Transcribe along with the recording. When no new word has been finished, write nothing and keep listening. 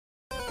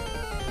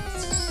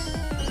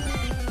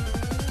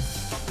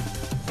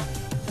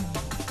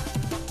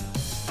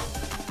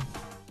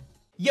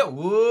Yo,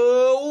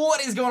 what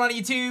is going on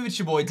YouTube? It's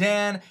your boy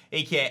Dan,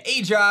 aka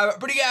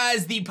aDrive, bringing you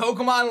guys the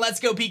Pokemon Let's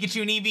Go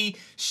Pikachu and Eevee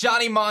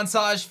Shiny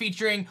Montage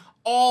featuring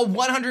all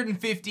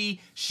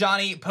 150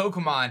 Shiny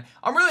Pokemon.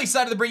 I'm really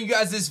excited to bring you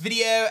guys this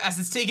video as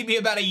it's taken me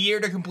about a year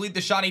to complete the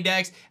Shiny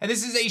Dex, and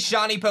this is a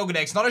Shiny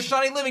Pokedex. Not a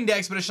Shiny Living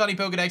Dex, but a Shiny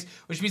Pokedex,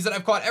 which means that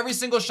I've caught every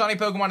single Shiny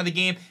Pokemon in the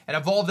game and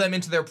evolved them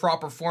into their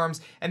proper forms,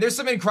 and there's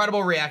some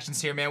incredible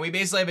reactions here, man. We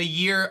basically have a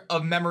year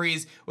of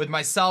memories with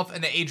myself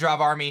and the aDrive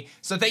army,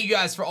 so thank you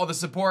guys for all the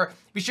support.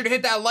 Be sure to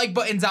hit that like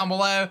button down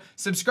below,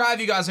 subscribe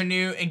if you guys are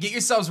new, and get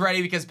yourselves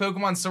ready because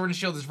Pokemon Sword and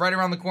Shield is right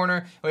around the corner,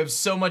 and we have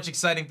so much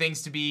exciting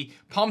things to be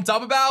pumped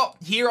up about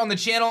here on the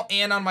channel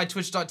and on my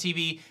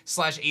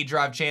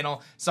twitch.tv/aDrive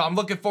channel. So I'm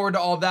looking forward to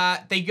all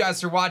that. Thank you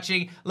guys for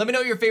watching. Let me know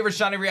what your favorite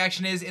Shiny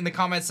reaction is in the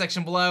comment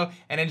section below,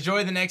 and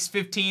enjoy the next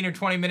 15 or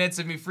 20 minutes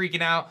of me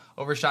freaking out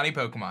over Shiny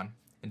Pokemon.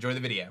 Enjoy the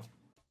video.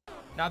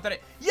 Not that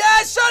it—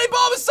 Yes! Shiny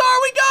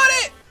Bulbasaur! We got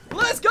it!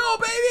 Let's go,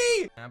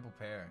 baby! Apple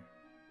pear.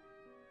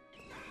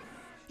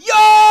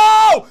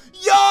 Yo!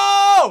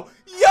 Yo!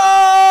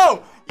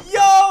 Yo!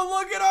 Yo!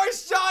 Look at our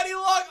shiny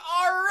luck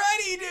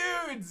already,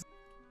 dudes!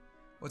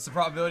 What's the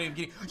probability of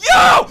getting—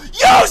 Yo!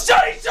 Yo!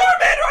 Shiny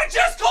Charmander! I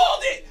just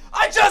called it!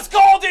 I just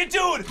called it,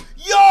 dude!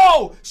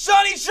 Yo!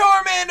 Shiny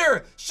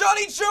Charmander!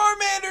 Shiny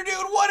Charmander,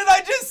 dude! What did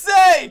I just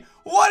say?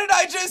 What did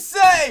I just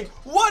say?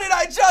 What did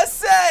I just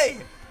say?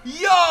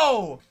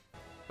 Yo!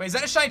 Wait, is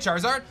that a shiny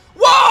Charizard?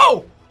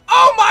 Whoa!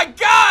 Oh my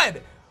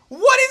god!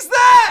 What is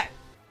that?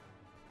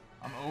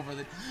 I'm over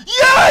the—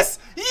 Yes!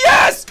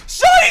 Yes!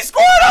 Shiny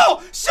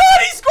Squirtle!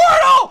 Shiny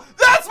Squirtle!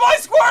 That's my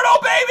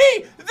Squirtle,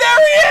 baby! There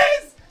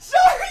he is!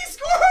 Shiny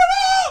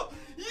Squirtle!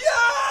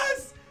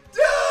 Yes!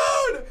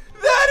 Dude!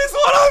 That is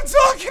what I'm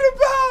talking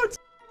about!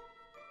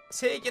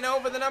 Taking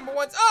over the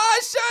 #1. Ah,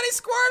 Shiny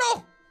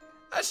Squirtle!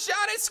 A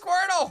Shiny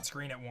Squirtle!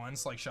 Screen at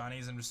once, like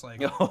Shinies, and just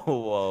like— Oh,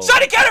 whoa.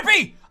 Shiny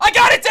Caterpie! I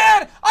got it,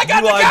 Dan! I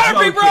got the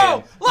Caterpie,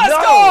 bro! Let's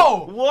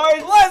go!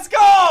 What? Let's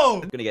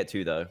go! I'm gonna get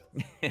 2, though.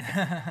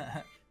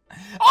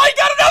 Oh, you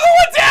got another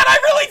one, Dan! I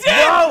really did!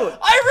 No!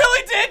 I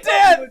really did,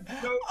 Dan!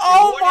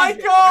 Oh my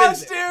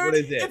gosh, dude! What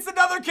is it? It's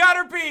another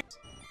Caterpie!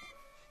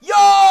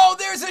 Yo,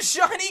 there's a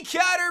shiny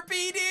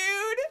Caterpie,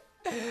 dude!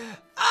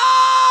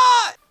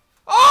 Ah!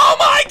 Oh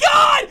my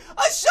god!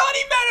 A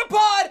shiny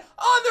Metapod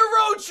on the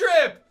road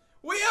trip!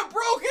 We have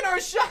broken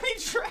our shiny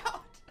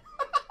trout!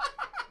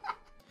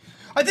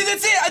 I think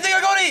that's it! I think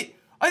I got it!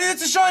 I think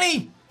that's a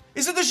shiny!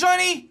 Is it the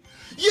shiny?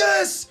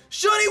 Yes!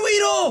 Shiny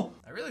Weedle!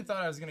 I really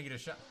thought I was gonna get a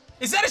shot.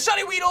 Is that a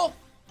shiny Weedle?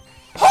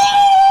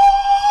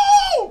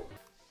 Oh!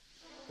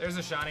 There's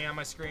a shiny on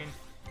my screen.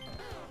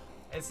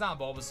 It's not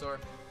Bulbasaur.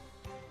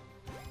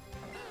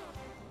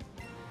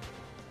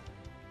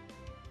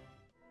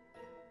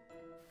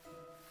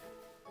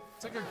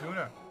 It's like a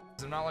Kakuna.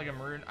 I'm not like a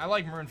Maroon. I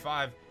like Maroon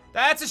 5.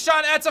 That's a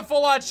shiny. That's a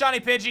full-on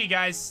shiny Pidgey,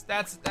 guys.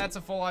 That's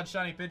a full-on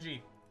shiny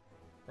Pidgey,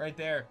 right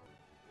there.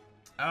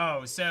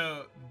 Oh,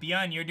 so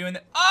Beyond, you're doing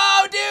the—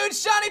 Oh, dude,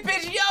 shiny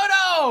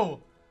Pidgeotto!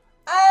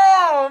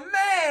 Oh,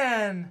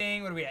 man!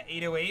 What are we at,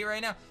 808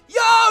 right now?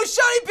 Yo,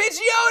 shiny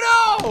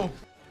Pidgeotto!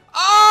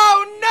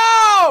 Oh,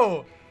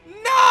 no!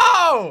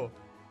 No!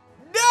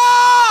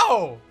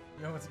 No!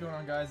 Yo, what's going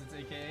on, guys? It's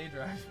aka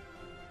aDrive.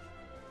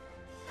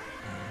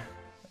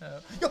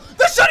 Yo,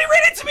 the shiny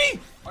ran into me!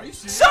 Are you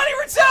serious? Shiny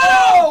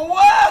Rattata! Oh,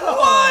 wow!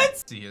 What?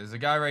 Let's see, there's a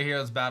guy right here.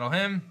 Let's battle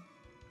him.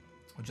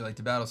 Would you like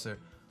to battle, sir?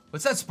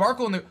 What's that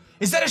sparkle in the—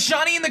 Is that a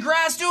shiny in the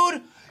grass,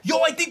 dude? Yo,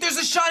 I think there's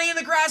a shiny in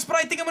the grass, but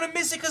I think I'm gonna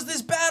miss it because of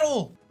this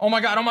battle. Oh my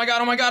god, oh my god,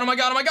 oh my god, oh my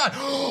god, oh my god.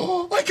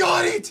 Oh, I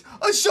got it!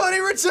 A shiny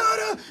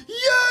Rattata!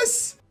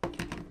 Yes!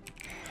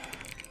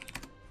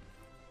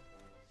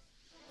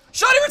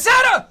 Shiny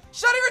Rattata!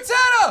 Shiny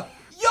Rattata!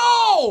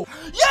 Yo!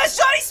 Yes,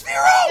 shiny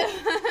Spearow!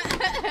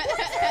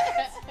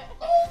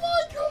 Oh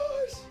my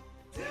gosh!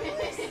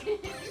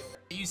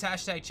 Use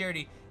hashtag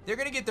charity. They're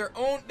gonna get their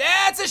own—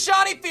 That's a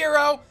shiny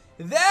Fearow!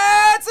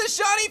 That's a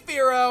shiny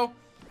Fearow!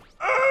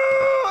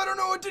 Oh, I don't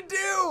know what to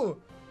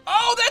do.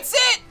 Oh, that's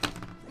it!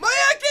 My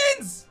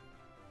Ekans!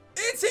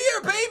 It's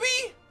here,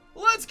 baby!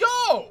 Let's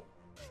go!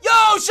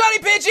 Yo, shiny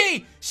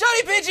Pidgey!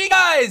 Shiny Pidgey,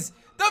 guys!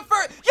 The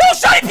first— Yo,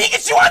 shiny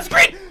Pikachu on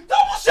screen!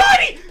 Double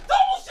shiny!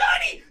 Double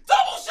shiny!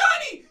 Double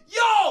shiny!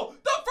 Yo,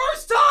 the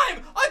first time!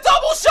 A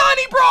double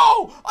shiny,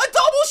 bro! A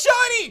double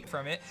shiny!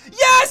 From it.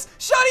 Yes!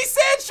 Shiny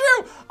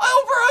Sandshrew!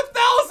 Over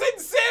 1,000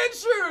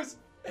 Sandshrews!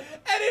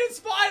 And it's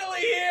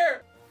finally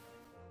here!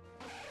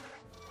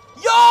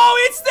 Yo,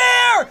 it's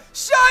there!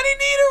 Shiny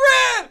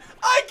Nidoran!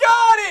 I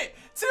got it!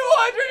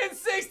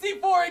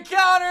 264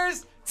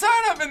 encounters.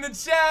 Turn up in the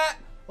chat.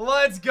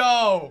 Let's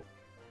go.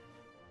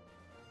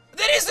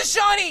 That is the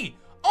shiny!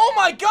 Oh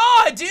my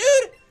god,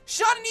 dude!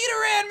 Shiny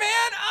Nidoran,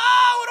 man!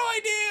 Ah, what do I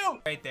do?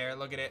 Right there,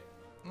 look at it.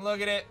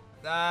 Look at it.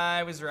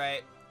 I was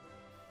right.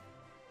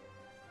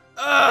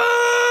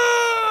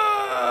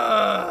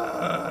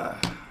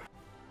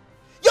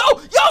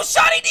 Yo,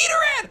 shiny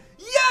Nidoran!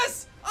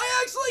 Yes! I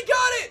actually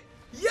got it!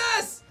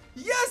 Yes!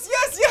 Yes,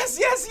 yes, yes,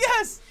 yes,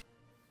 yes!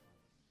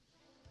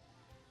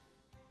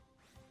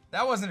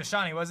 That wasn't a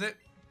shiny, was it?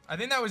 I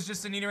think that was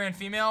just a Nidoran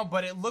female,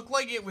 but it looked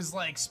like it was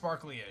like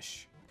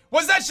sparkly-ish.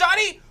 Was that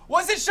shiny?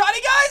 Was it shiny,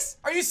 guys?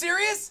 Are you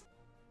serious?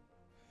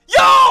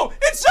 Yo,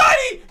 it's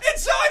shiny!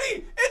 It's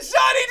shiny! It's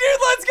shiny,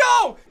 dude, let's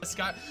go!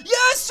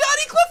 Yes,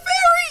 shiny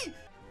Clefairy!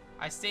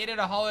 I stayed at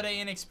a Holiday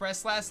Inn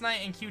Express last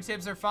night and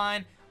Q-tips are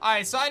fine. All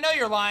right, so I know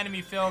you're lying to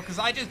me, Phil, because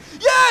I just,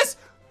 yes!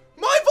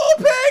 My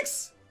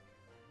Vulpix!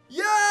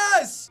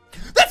 Yes!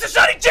 That's a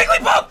shiny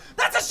Jigglypuff!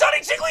 That's a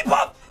shiny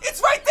Jigglypuff!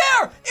 It's right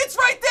there! It's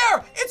right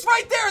there! It's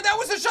right there! That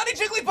was a shiny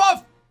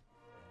Jigglypuff!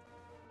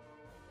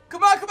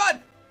 Come on, come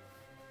on!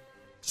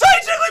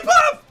 Shiny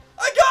Jigglypuff!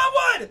 I got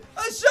one!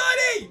 A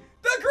shiny!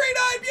 The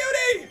green-eyed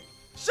beauty!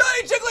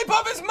 Shiny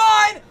Jigglypuff is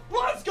mine!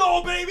 Let's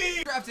go,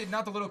 baby! Drafted,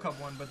 not the Little Cup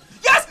one, but...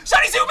 Yes!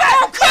 Shiny Zubat!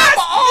 Oh, come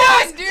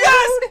on, dude!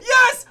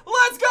 Yes!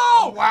 Let's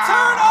go! Wow.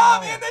 Turn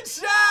off in the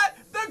chat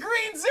the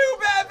green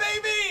Zubat,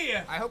 baby!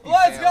 I hope you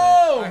Let's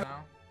fail go! it.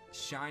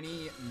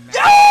 Shiny.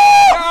 Yo!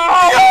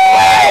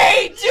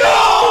 Wait,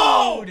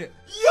 dude!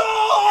 Yo!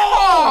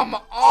 Come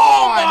on,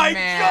 oh my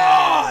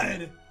man.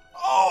 god!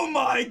 Oh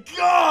my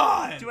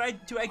god! Do I go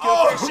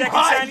Oh for a second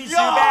my shiny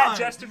God. Zubat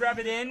just to rub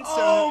it in? So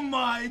Oh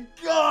my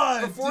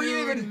god! Before you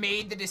dude. even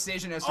made the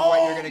decision as to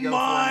what you're gonna go for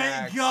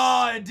next. Oh my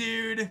god,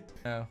 dude!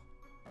 No.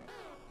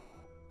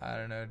 I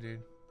don't know,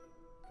 dude.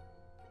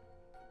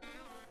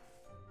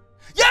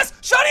 Yes!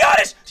 Shiny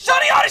Oddish!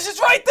 Shiny Oddish is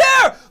right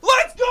there!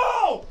 Let's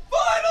go!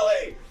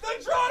 Finally!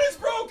 The drought is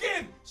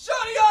broken!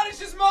 Shiny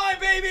Oddish is mine,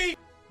 baby!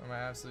 One of my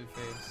absolute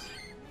faves.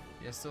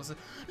 Yeah, still.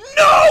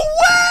 No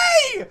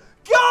way!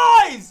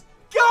 Guys!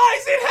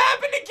 Guys, it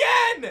happened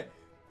again!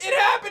 It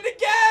happened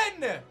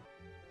again!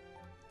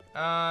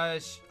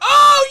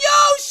 Oh,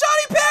 yo!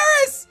 Shiny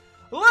Paris!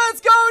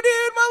 Let's go,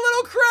 dude! My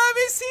little crab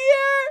is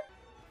here!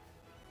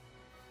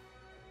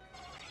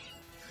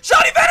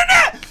 Shiny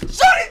Venonat!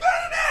 Shiny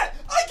Venonat!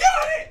 I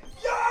got it!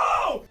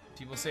 Yo!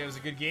 People say it was a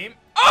good game.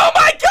 Oh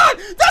my god!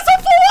 That's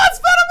a full-on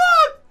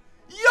Venomon!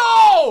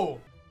 Yo!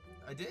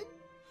 I did?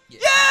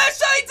 Yeah,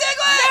 Shiny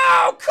Diglett!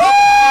 No, come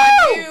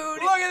on,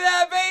 dude! Look at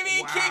that,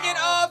 baby! Wow. Kicking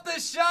off the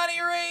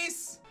shiny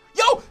race!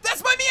 Yo,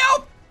 that's my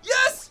Meowth!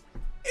 Yes!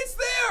 It's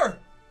there!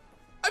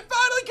 I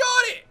finally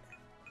got it!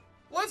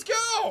 Let's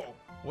go!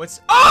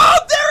 What's? Oh,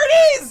 there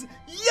it is!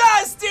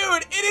 Yes,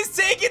 dude! It has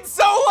taken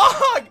so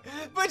long!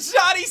 But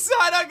shiny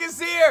Psyduck is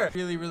here!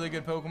 Really, really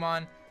good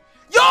Pokemon.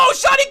 Yo,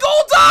 shiny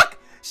Golduck!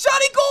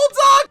 Shiny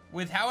Golduck!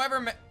 With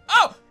however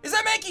Oh, is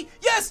that Mankey?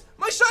 Yes,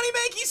 my shiny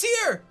Mankey's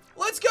here!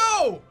 Let's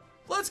go!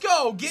 Let's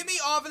go! Get me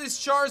off of this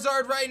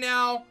Charizard right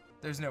now!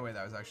 There's no way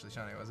that was actually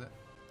shiny, was it?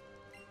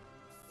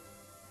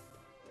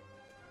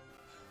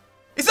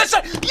 Is that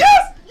shiny?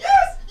 Yes!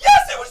 Yes!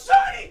 Yes! It was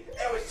shiny!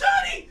 It was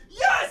shiny!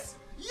 Yes!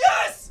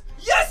 Yes!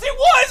 Yes, it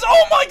was!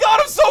 Oh my god,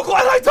 I'm so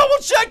glad I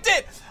double-checked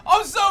it!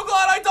 I'm so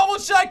glad I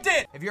double-checked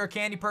it! If you're a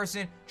candy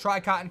person, try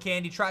cotton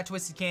candy, try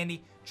twisted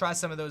candy, try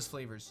some of those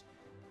flavors.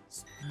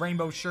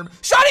 Rainbow sherbet.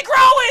 Shiny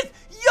Growlithe!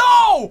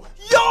 Yo!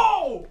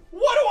 Yo!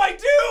 What do I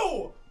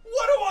do?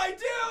 What do I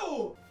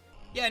do?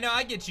 Yeah, no,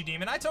 I get you,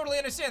 Demon. I totally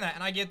understand that,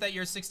 and I get that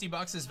your 60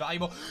 bucks is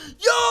valuable.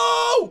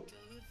 Yo!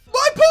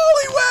 My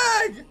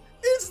Poliwag!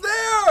 It's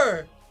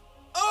there!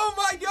 Oh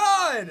my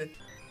god!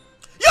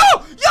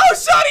 Yo! Yo,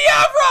 Shiny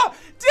Abra!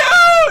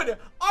 Dude!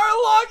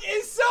 Our luck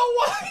is so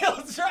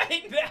wild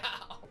right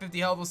now! 50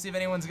 health, we'll see if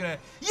anyone's gonna...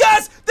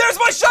 Yes! There's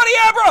my Shiny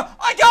Abra!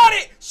 I got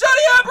it!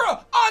 Shiny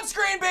Abra! On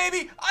screen,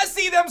 baby! I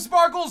see them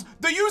sparkles!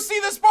 Do you see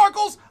the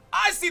sparkles?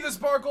 I see the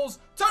sparkles!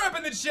 Turn up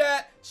in the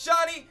chat!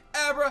 Shiny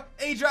Abra,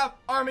 aDrive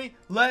Army,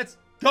 let's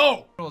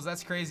go!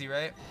 That's crazy,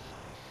 right?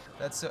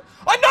 That's so...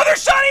 Another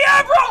Shiny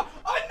Abra!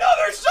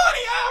 Another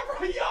Shiny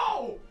Abra!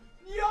 Yo!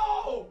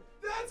 Yo!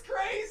 That's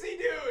crazy,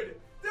 dude!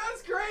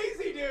 That's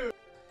crazy, dude!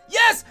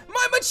 Yes!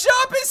 My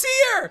Machop is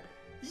here!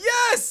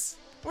 Yes!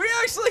 We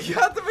actually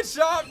got the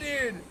Machop,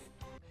 dude!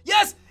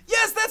 Yes!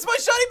 Yes, that's my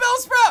Shiny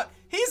Bellsprout!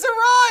 He's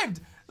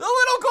arrived! The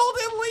little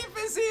golden leaf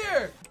is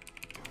here!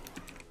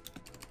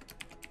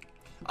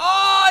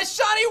 Oh,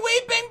 Shiny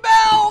Weeping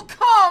Bell!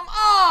 Come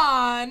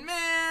on,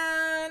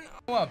 man!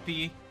 What,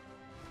 P?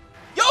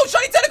 Yo,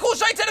 Shiny Tentacle!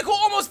 Shiny Tentacle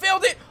almost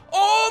failed it!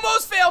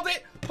 Almost failed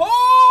it!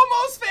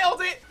 Almost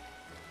failed it!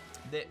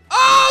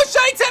 Oh,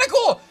 Shiny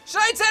Tentacle!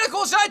 Shiny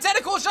Tentacle! Shiny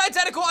Tentacle! Shiny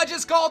Tentacle! I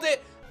just called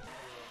it!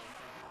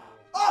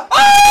 Oh!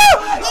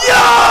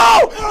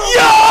 Yo!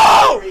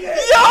 Yo!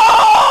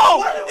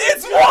 Yo!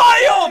 It's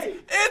wild!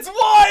 It's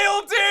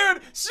wild,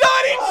 dude!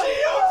 Shiny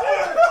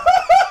Geodude!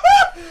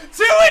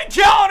 2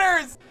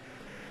 encounters!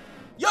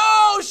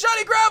 Yo!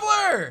 Shiny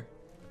Graveler!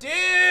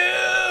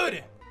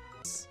 Dude!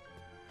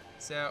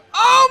 So...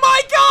 Oh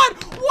my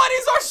god! What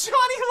is our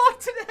shiny luck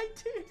today,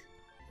 dude?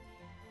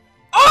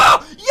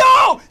 Oh!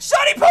 Yo!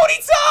 Shiny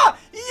Ponyta!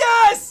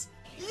 Yes!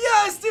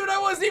 Yes, dude, I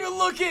wasn't even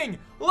looking!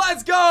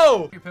 Let's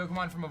go! Your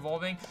Pokemon from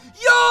evolving.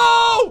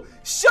 Yo!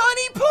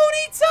 Shiny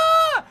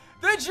Ponyta!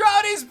 The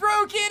drought is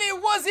broken.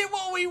 It wasn't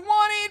what we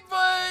wanted,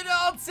 but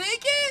I'll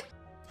take it.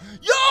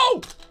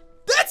 Yo!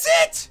 That's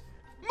it!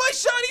 My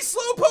shiny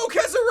Slowpoke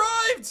has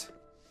arrived!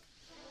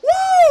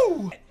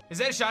 Woo! Is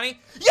that a shiny?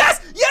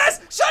 Yes!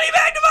 Yes! Shiny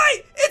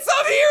Magnemite! It's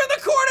up here in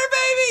the corner,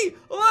 baby!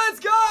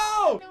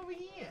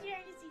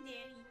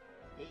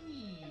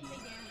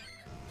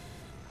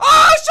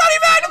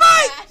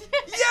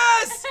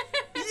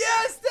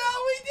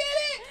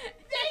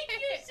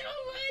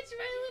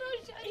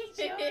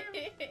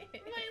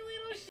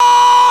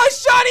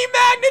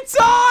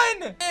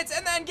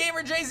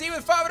 crazy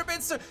with 500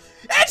 bits. And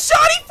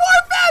Shiny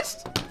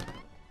Farfetch'd!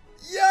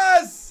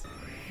 Yes!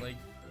 Like,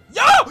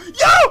 yo!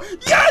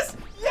 Yes!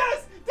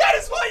 Yes! That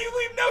is why you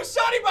leave no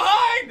Shiny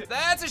behind!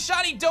 That's a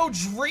Shiny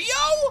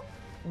Dodrio?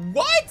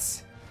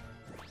 What?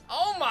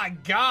 Oh my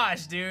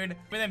gosh, dude.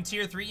 With them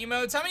tier 3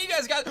 emotes, how many of you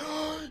guys got?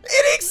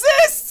 It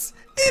exists!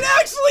 It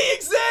actually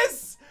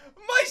exists!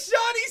 My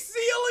Shiny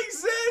Seal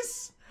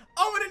exists!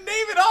 I'm gonna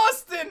name it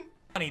Austin.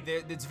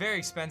 It's very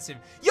expensive.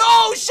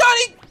 Yo,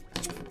 Shiny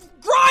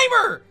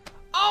Grimer!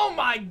 Oh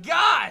my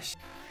gosh!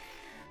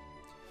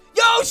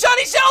 Yo,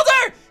 Shiny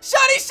Shelter!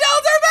 Shiny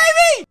Shelter,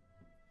 baby!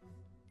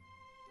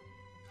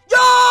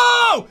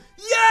 Yo!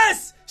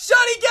 Yes!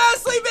 Shiny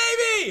Ghastly,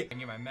 baby! I can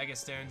get my Mega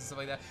Stones and stuff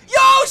like that.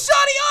 Yo,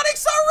 Shiny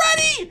Onyx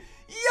already!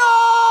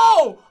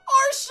 Yo!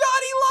 Our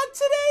Shiny luck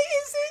today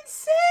is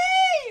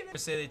insane! They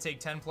say they take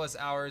 10 plus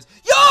hours.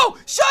 Yo!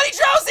 Shiny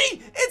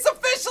Drowsy! It's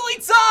officially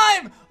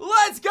time!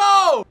 Let's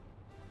go!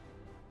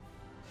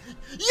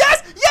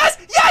 Yes! Yes!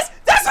 Yes!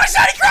 That's my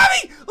Shiny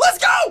Krabby! Let's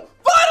go!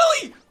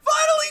 Finally!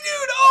 Finally,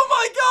 dude! Oh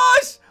my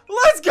gosh!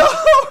 Let's go!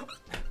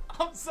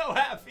 I'm so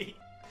happy.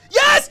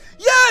 Yes!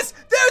 Yes!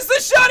 There's the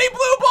Shiny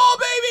Blue Ball,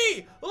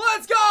 baby!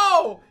 Let's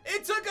go!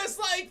 It took us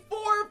like 4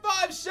 or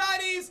 5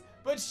 Shinies,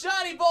 but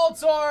Shiny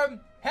Voltorb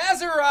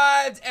has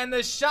arrived, and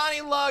the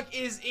Shiny luck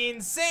is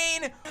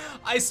insane.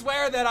 I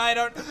swear that I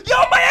don't... Yo,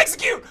 my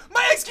Execute!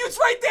 My Execute's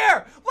right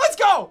there! Let's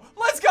go!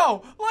 Let's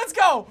go! Let's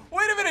go!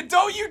 Wait a minute,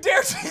 don't you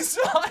dare chase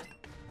on!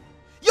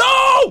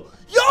 Yo!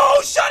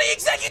 Yo! Shiny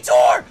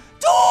Executor!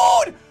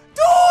 Dude!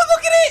 Dude,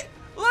 look at it!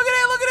 Look at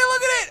it, look at it,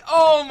 look at it!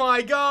 Oh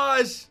my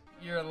gosh!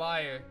 You're a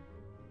liar.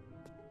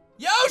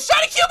 Yo,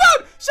 Shiny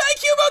Cubone! Shiny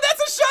Cubone,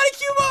 that's a Shiny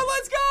Cubone,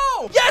 let's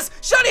go! Yes,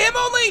 Shiny him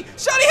only!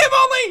 Shiny him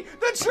only!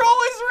 The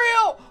troll is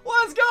real!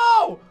 Let's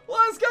go!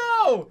 Let's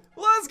go!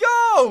 Let's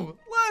go!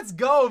 Let's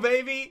go,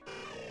 baby!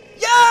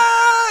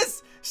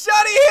 Yes!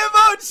 Shiny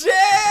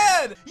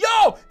Himo-chan!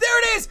 Yo, there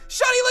it is!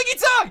 Shiny Linky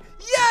Tongue!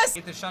 Yes!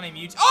 Get the Shiny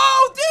Mewtwo.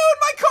 Oh, dude,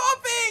 my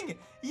coughing!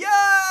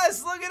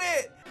 Yes, look at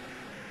it!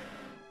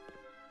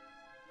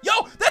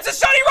 Yo, that's a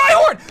Shiny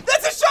Rhyhorn!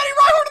 That's a Shiny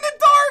Rhyhorn in the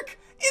dark!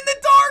 In the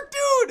dark,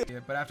 dude! Yeah,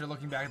 but after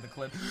looking back at the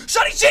clip,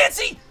 Shiny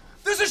Chansey!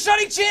 There's a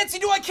Shiny Chansey,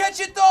 do I catch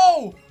it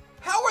though?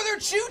 How are there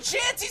 2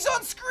 Chanseys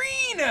on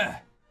screen?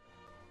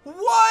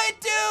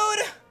 What,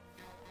 dude?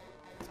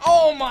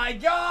 Oh my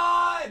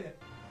god!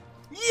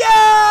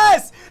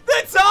 Yes!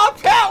 The top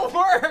hat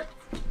worked!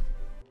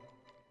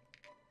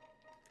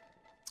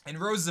 And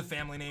Rose is a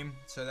family name,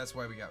 so that's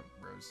why we got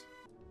Rose.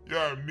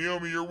 Yeah,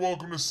 Naomi, you're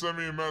welcome to send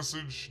me a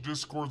message.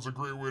 Discord's a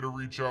great way to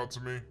reach out to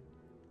me.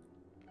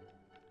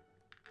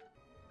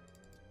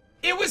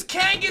 It was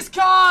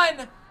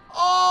Kangaskhan!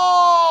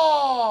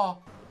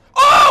 Oh!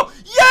 Oh!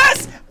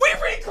 Yes! We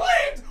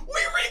reclaimed!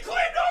 We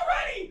reclaimed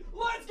already!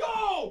 Let's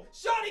go!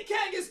 Shiny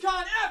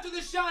Kangaskhan after the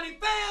Shiny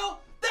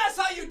fail! That's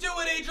how you do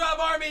it, aDrive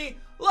Army!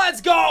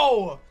 Let's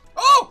go!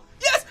 Oh!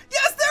 Yes!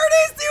 Yes, there it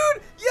is,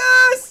 dude!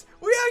 Yes!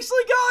 We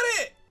actually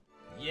got it!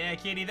 Yeah,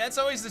 Katie, that's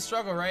always the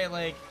struggle, right?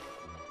 Like...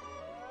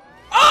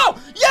 Oh!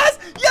 Yes!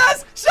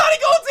 Yes! Shiny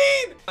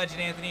Goldeen!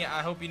 Legend Anthony,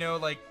 I hope you know,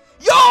 like...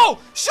 Yo!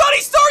 Shiny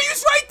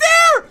Staryu's right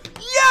there!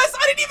 Yes!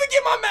 I didn't even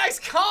get my max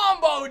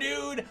combo,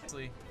 dude!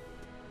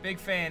 Big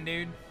fan,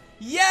 dude.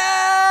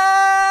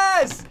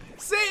 Yes!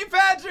 St.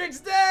 Patrick's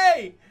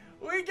Day!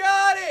 We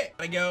got it!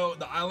 Gotta go.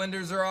 The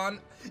Islanders are on.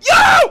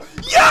 Yo!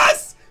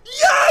 Yes!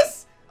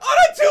 Yes! On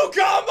a 2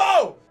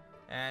 combo!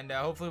 And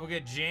hopefully we'll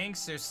get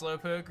Jinx or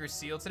Slowpoke or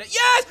Seal today.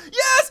 Yes!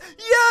 Yes!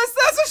 Yes!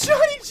 That's a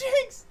Shiny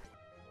Jinx!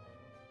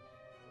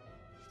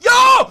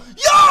 Yo!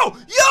 Yo!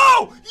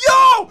 Yo!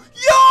 Yo!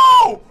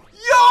 Yo!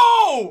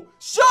 Yo!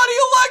 Shiny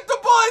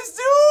Electabuzz,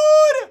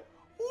 dude!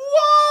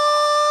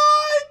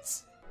 What?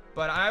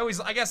 But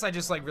I guess I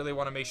just like really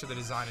want to make sure the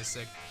design is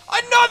sick.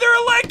 Another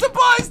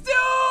Electabuzz,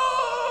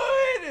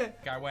 dude!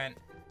 Guy went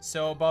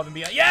so above and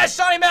beyond. Yes,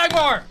 Shiny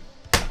Magmar!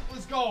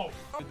 Let's go.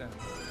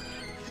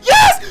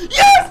 Yes!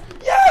 Yes!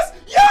 Yes!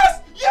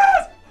 Yes!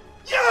 Yes!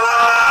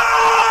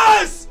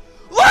 Yes!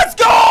 Let's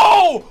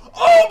go!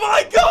 Oh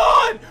my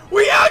god!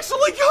 We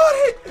actually got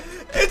it!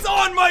 It's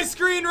on my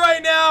screen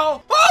right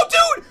now. Oh,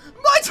 dude!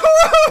 My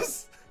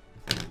Tauros!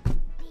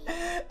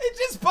 It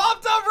just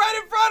popped up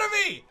right in front of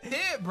me.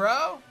 Hit,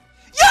 bro.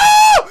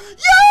 Yo!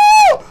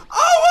 Yo!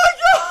 Oh my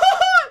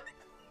god!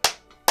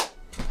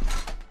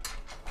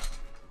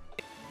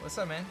 What's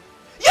up, man?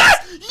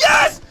 Yes!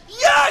 Yes!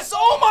 Yes!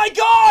 Oh my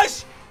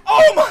gosh!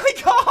 Oh my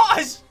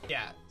gosh!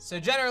 Yeah. So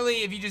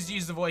generally, if you just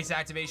use the voice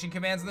activation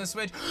commands on the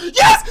Switch.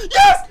 Yes!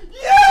 Yes!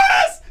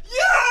 Yes!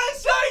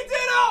 Yes! Shiny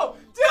Ditto!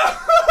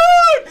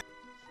 Dude!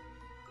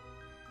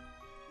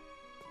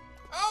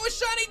 Oh, a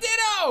Shiny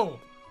Ditto!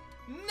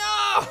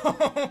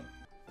 No!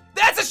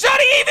 That's a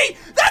Shiny Eevee!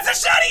 That's a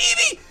Shiny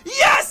Eevee!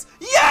 Yes!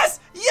 Yes!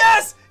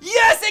 Yes!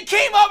 Yes! It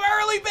came up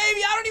early,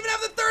 baby! I don't even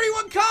have the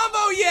 31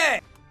 combo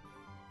yet!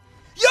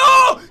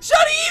 Yo!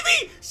 Shiny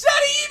Eevee!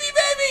 Shiny Eevee,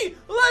 baby!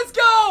 Let's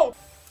go!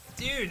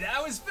 Dude,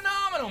 that was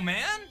phenomenal,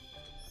 man.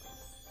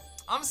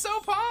 I'm so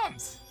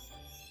pumped.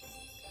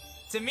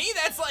 To me,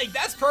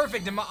 that's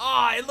perfect.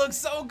 It looks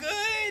so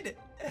good.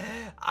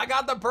 I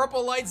got the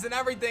purple lights and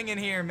everything in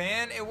here,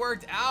 man. It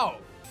worked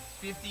out.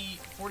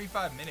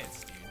 45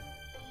 minutes, dude.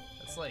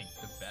 That's like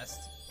the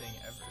best thing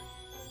ever.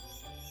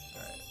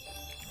 Alright.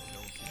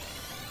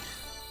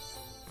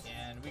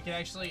 And we can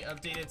actually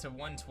update it to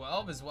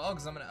 112 as well,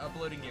 because I'm going to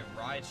upload and get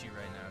Raichu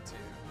right now, too.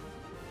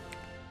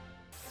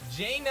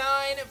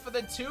 J9 for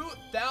the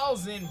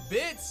 2,000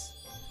 bits.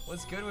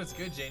 What's good,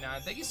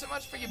 J9? Thank you so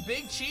much for your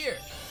big cheer.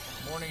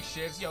 Morning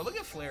shifts. Yo, look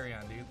at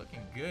Flareon, dude.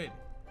 Looking good.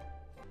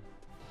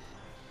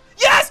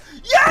 Yes!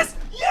 Yes!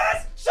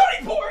 Yes!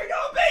 Shiny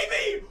Porygon,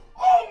 baby!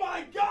 Oh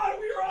my god,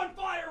 we are on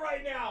fire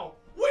right now!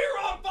 We're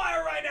on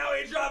fire right now,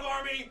 aDrive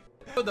Army!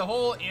 The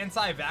whole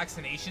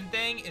anti-vaccination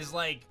thing is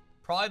like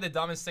probably the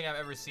dumbest thing I've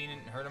ever seen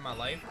and heard in my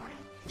life.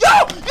 Yo!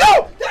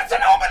 Yo! That's an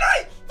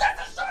Omanite! That's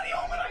a shiny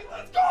Omanite!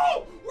 Let's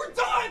go! We're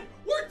done!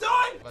 We're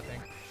done! I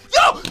think.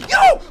 Yo!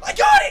 Yo! I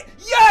got it!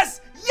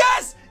 Yes!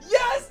 Yes!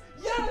 Yes!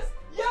 Yes!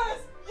 Yes!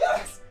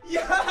 Yes!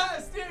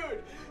 Yes,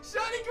 dude!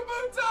 Shiny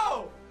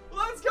Kabuto!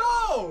 Let's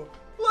go!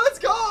 Let's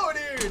go,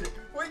 dude!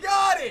 We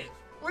got it!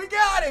 We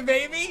got it,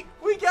 baby!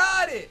 We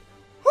got it!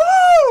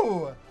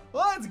 Woo!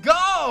 Let's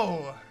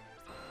go!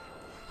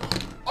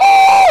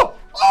 Oh!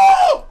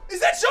 Oh! Is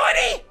that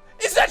shiny?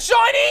 Is that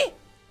shiny?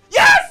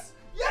 Yes!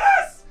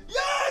 Yes!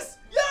 Yes!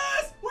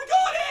 Yes! We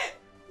got it!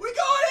 We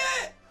got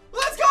it!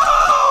 Let's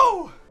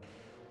go!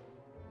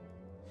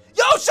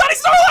 Yo, shiny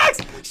Snorlax!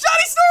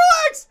 Shiny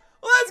Snorlax!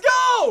 Let's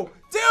go!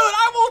 Dude,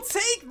 I will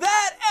take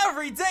that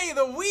every day of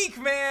the week,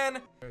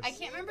 man! I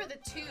can't remember the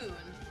tune.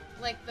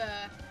 Like the...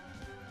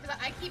 Because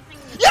I keep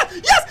thinking... Yeah!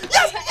 Yes!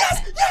 Yes!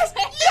 Yes! Yes!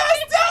 Yes!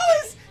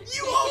 Dallas!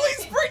 You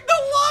always bring the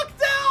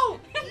lockdown!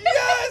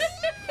 Yes!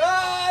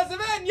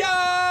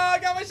 Savannah!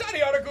 Got my shiny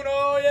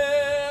Articuno,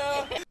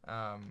 yeah!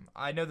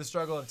 I know the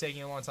struggle of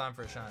taking a long time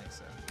for a shiny,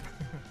 so...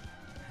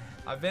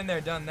 I've been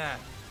there, done that.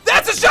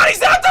 That's a shiny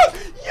Zapdos!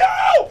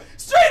 Yo!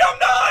 Straight up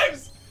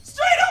knives!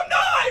 Straight up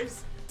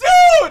knives!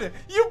 Dude!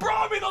 You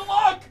brought me the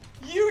luck!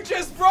 You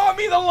just brought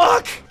me the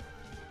luck!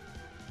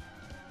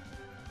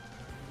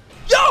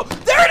 Yo!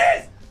 There it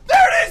is!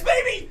 There it is,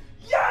 baby!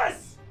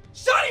 Yes!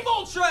 Shiny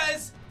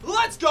Moltres!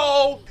 Let's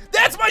go!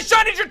 That's my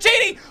shiny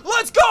Dratini!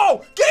 Let's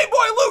go! Game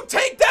Boy Luke,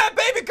 take that,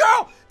 baby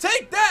girl!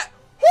 Take that!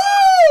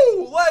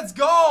 Woo! Let's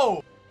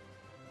go!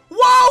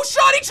 Whoa!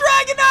 Shiny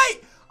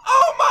Dragonite!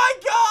 Oh my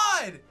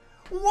god!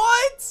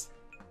 What?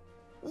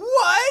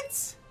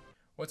 What?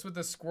 What's with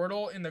the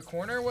Squirtle in the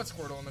corner? What's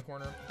Squirtle in the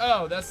corner?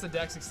 Oh, that's the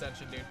Dex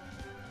extension, dude.